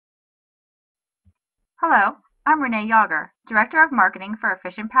Hello, I'm Renee Yager, Director of Marketing for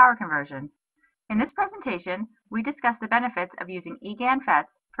Efficient Power Conversion. In this presentation, we discuss the benefits of using eGaN FETs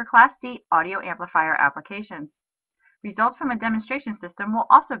for Class D audio amplifier applications. Results from a demonstration system will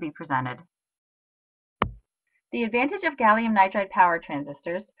also be presented. The advantage of gallium nitride power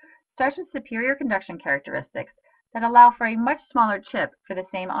transistors starts with superior conduction characteristics that allow for a much smaller chip for the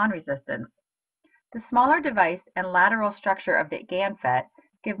same on resistance. The smaller device and lateral structure of the GaN FET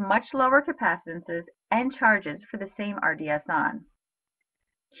give much lower capacitances and charges for the same RDS on.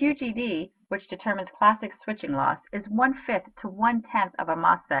 QGD, which determines classic switching loss, is 1/5 to 1/10 of a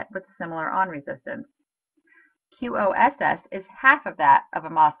MOSFET with similar on resistance. QoSS is half of that of a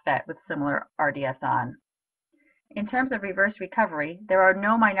MOSFET with similar RDS on. In terms of reverse recovery, there are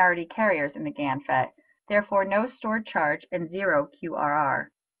no minority carriers in the GaN FET, therefore no stored charge and zero QRR.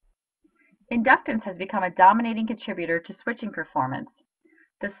 Inductance has become a dominating contributor to switching performance.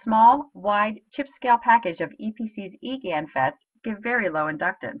 The small, wide, chip-scale package of EPC's eGaN FETs give very low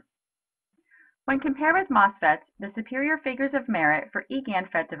inductance. When compared with MOSFETs, the superior figures of merit for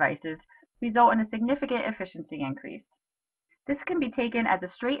eGaN FET devices result in a significant efficiency increase. This can be taken as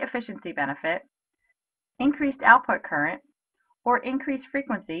a straight efficiency benefit, increased output current, or increased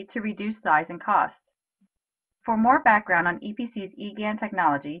frequency to reduce size and cost. For more background on EPC's eGaN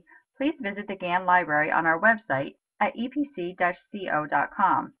technology, please visit the GaN library on our website at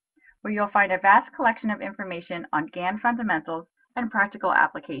epc-co.com, where you'll find a vast collection of information on GaN fundamentals and practical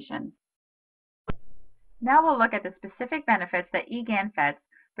application. Now we'll look at the specific benefits that eGaN FETs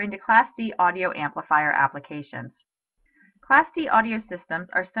bring to Class D audio amplifier applications. Class D audio systems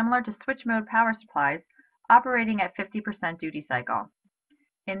are similar to switch mode power supplies operating at 50% duty cycle.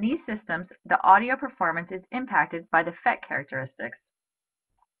 In these systems, the audio performance is impacted by the FET characteristics.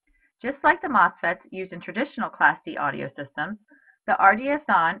 Just like the MOSFETs used in traditional Class D audio systems, the RDS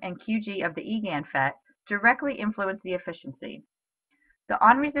on and QG of the eGaN FET directly influence the efficiency. The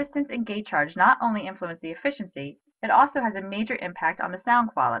on resistance and gate charge not only influence the efficiency, it also has a major impact on the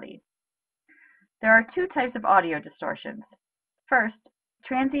sound quality. There are two types of audio distortions. First,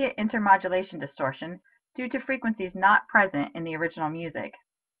 transient intermodulation distortion due to frequencies not present in the original music.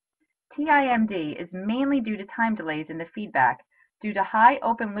 TIMD is mainly due to time delays in the feedback due to high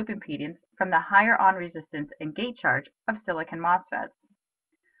open loop impedance from the higher on resistance and gate charge of silicon MOSFETs.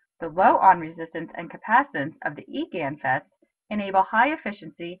 The low on resistance and capacitance of the eGaN FETs enable high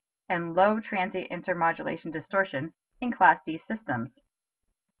efficiency and low transient intermodulation distortion in Class D systems.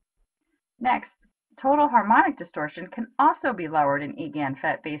 Next, total harmonic distortion can also be lowered in eGaN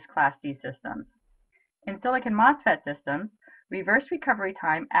FET-based Class D systems. In silicon MOSFET systems, reverse recovery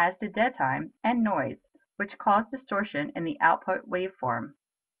time adds to dead time and noise, which cause distortion in the output waveform.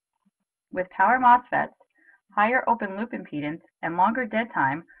 With power MOSFETs, higher open loop impedance and longer dead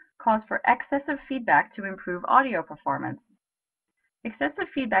time cause for excessive feedback to improve audio performance. Excessive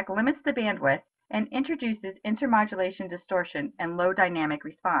feedback limits the bandwidth and introduces intermodulation distortion and low dynamic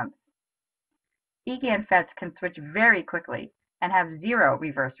response. eGaN FETs can switch very quickly and have zero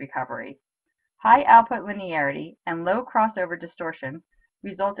reverse recovery. High output linearity and low crossover distortion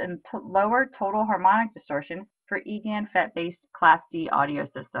result in lower total harmonic distortion for eGaN FET-based Class D audio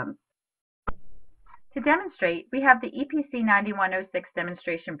systems. To demonstrate, we have the EPC 9106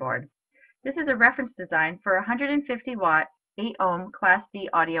 demonstration board. This is a reference design for a 150 watt, 8 ohm Class D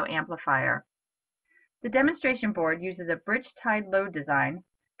audio amplifier. The demonstration board uses a bridge-tied load design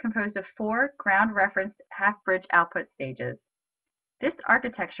composed of 4 ground referenced half-bridge output stages. This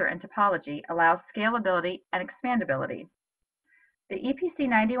architecture and topology allows scalability and expandability. The EPC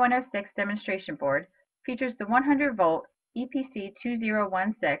 9106 demonstration board features the 100 volt EPC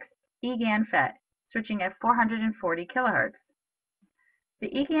 2016 eGaN FET switching at 440 kHz. The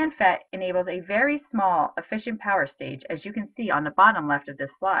eGaN FET enables a very small efficient power stage, as you can see on the bottom left of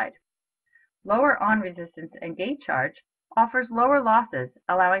this slide. Lower on resistance and gate charge offers lower losses,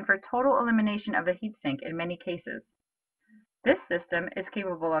 allowing for total elimination of the heatsink in many cases. This system is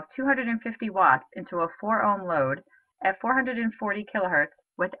capable of 250 watts into a 4 ohm load at 440 kHz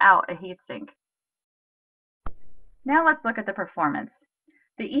without a heatsink. Now let's look at the performance.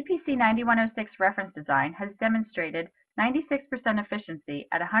 The EPC 9106 reference design has demonstrated 96% efficiency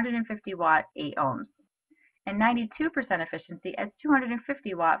at 150 watt 8 ohms and 92% efficiency at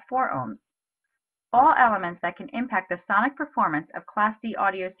 250 watt 4 ohms. All elements that can impact the sonic performance of Class D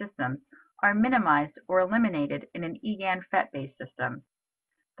audio systems are minimized or eliminated in an eGaN FET-based system.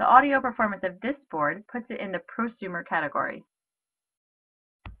 The audio performance of this board puts it in the prosumer category.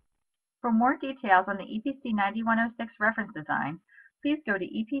 For more details on the EPC 9106 reference design, please go to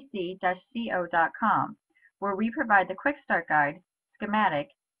epc-co.com, where we provide the quick start guide, schematic,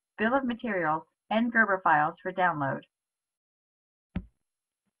 bill of materials, and Gerber files for download.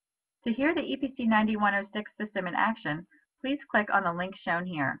 To hear the EPC 9106 system in action, please click on the link shown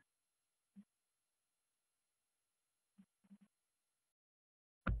here.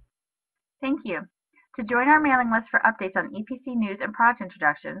 Thank you. To join our mailing list for updates on EPC news and product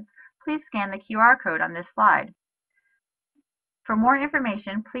introductions, please scan the QR code on this slide. For more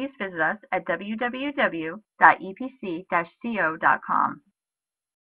information, please visit us at www.epc-co.com.